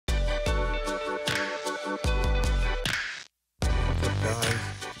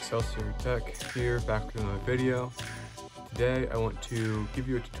Exselsior Tech here, back with another video. Today I want to give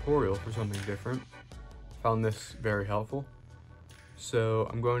you a tutorial for something different. Found this very helpful. So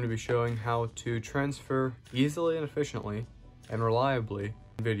I'm going to be showing how to transfer easily and efficiently and reliably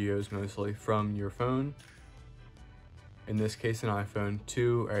videos mostly from your phone, in this case an iPhone,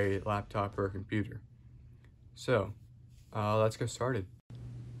 to a laptop or a computer. So let's get started.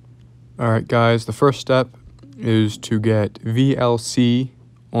 Alright guys, the first step is to get VLC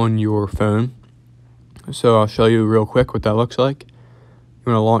on your phone. So I'll show you real quick what that looks like.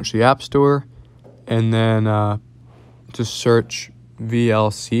 You want to launch the App Store and then just search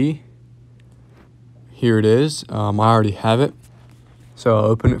VLC. Here it is. I already have it, so I'll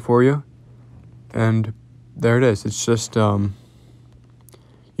open it for you. And there it is. It's just you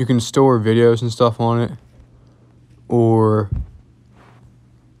can store videos and stuff on it, or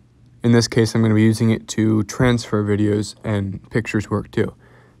in this case I'm going to be using it to transfer videos, and pictures work too.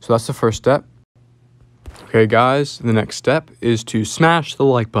 So that's the first step. Okay guys, the next step is to smash the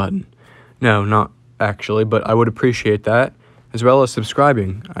like button. No, not actually, but I would appreciate that, as well as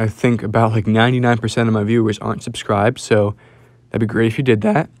subscribing. I think about like 99% of my viewers aren't subscribed, so that'd be great if you did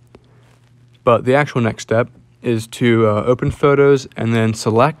that. But the actual next step is to open Photos and then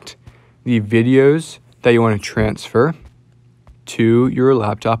select the videos that you want to transfer to your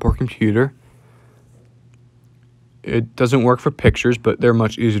laptop or computer. It doesn't work for pictures, but they're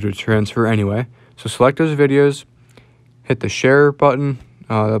much easier to transfer anyway. So select those videos, hit the share button,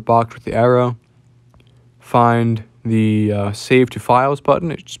 the box with the arrow, find the save to files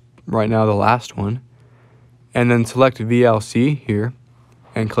button, it's right now the last one, and then select VLC here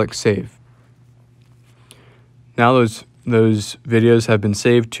and click save. Now those videos have been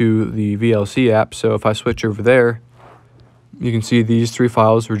saved to the VLC app, so if I switch over there, you can see these 3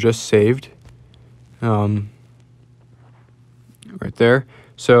 files were just saved. Right there.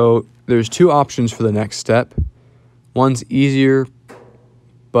 So there's 2 options for the next step. One's easier,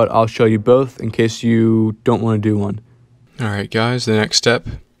 but I'll show you both in case you don't want to do one. Alright guys, the next step,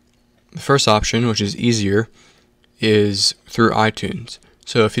 the first option, which is easier, is through iTunes.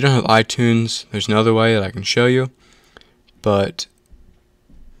 So if you don't have iTunes, there's another way that I can show you, but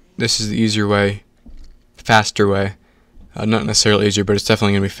this is the easier way, faster way. Not necessarily easier, but it's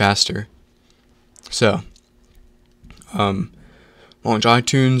definitely going to be faster. So launch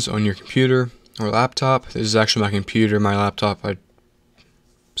iTunes on your computer or laptop. This is actually my computer, my laptop.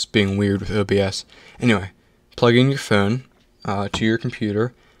 It's being weird with OBS. Anyway, plug in your phone to your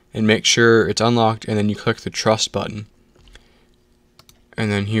computer and make sure it's unlocked, and then you click the trust button.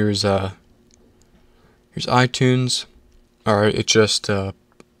 And then here's iTunes. Alright, it just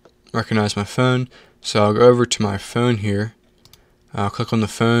recognized my phone. So I'll go over to my phone here. I'll click on the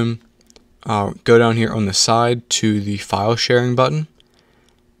phone. I'll go down here on the side to the file sharing button,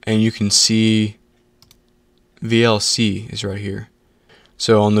 and you can see VLC is right here.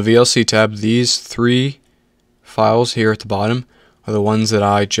 So on the VLC tab, these 3 files here at the bottom are the ones that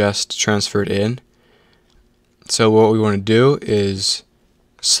I just transferred in. So what we want to do is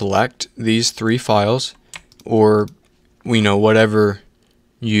select these 3 files, or whatever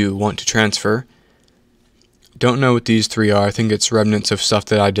you want to transfer. Don't know what these 3 are. I think it's remnants of stuff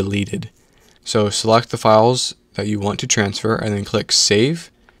that I deleted. So select the files that you want to transfer and then click save.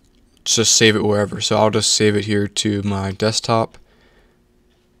 Just save it wherever. So I'll just save it here to my desktop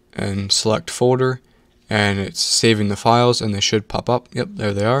and select folder, and it's saving the files, and they should pop up. Yep,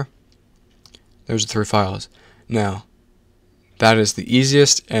 there they are. There's the 3 files. Now, that is the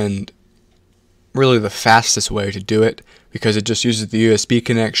easiest and really the fastest way to do it, because it just uses the USB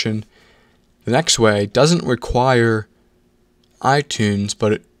connection. The next way doesn't require iTunes,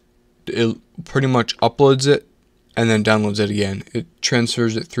 but it pretty much uploads it and then downloads it again. It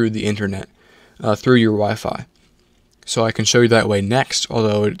transfers it through the internet, through your Wi-Fi. So I can show you that way next,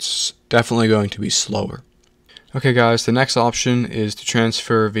 although it's definitely going to be slower. Okay guys, the next option is to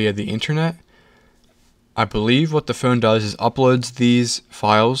transfer via the internet. I believe what the phone does is uploads these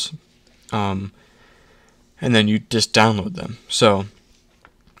files, and then you just download them. So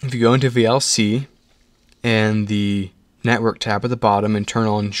if you go into VLC and the network tab at the bottom and turn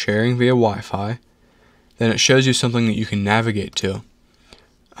on sharing via Wi-Fi, then it shows you something that you can navigate to.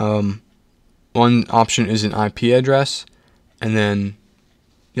 One option is an IP address, and then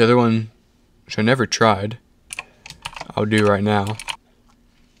the other one, which I never tried, I'll do right now.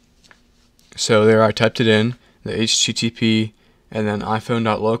 So there I typed it in, the HTTP, and then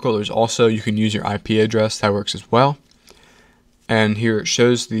iPhone.local. There's also, you can use your IP address, that works as well. And here it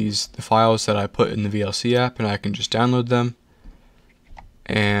shows the files that I put in the VLC app, and I can just download them.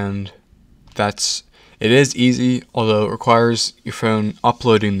 And that's It is easy, although it requires your phone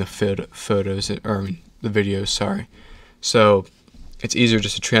uploading the the videos, sorry. So it's easier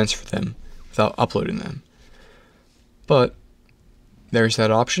just to transfer them without uploading them. But there's that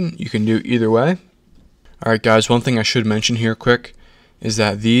option. You can do either way. Alright guys, one thing I should mention here quick is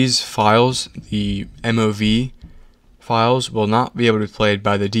that these files, the MOV files, will not be able to be played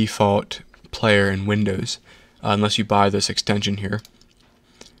by the default player in Windows unless you buy this extension here.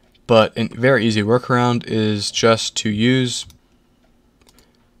 But a very easy workaround is just to use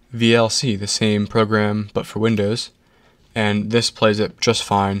VLC, the same program but for Windows, and this plays it just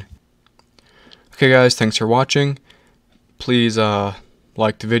fine. Okay guys, thanks for watching. Please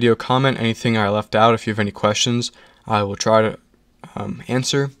like the video, comment anything I left out. If you have any questions, I will try to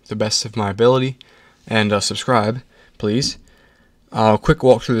answer the best of my ability, and subscribe, please. Quick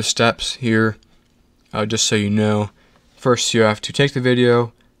walk through the steps here, just so you know. First, you have to take the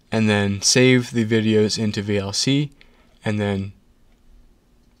video and then save the videos into VLC, and then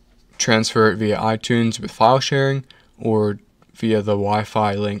transfer it via iTunes with file sharing or via the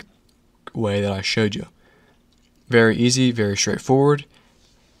Wi-Fi link way that I showed you. Very easy, very straightforward.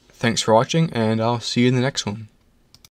 Thanks for watching, and I'll see you in the next one.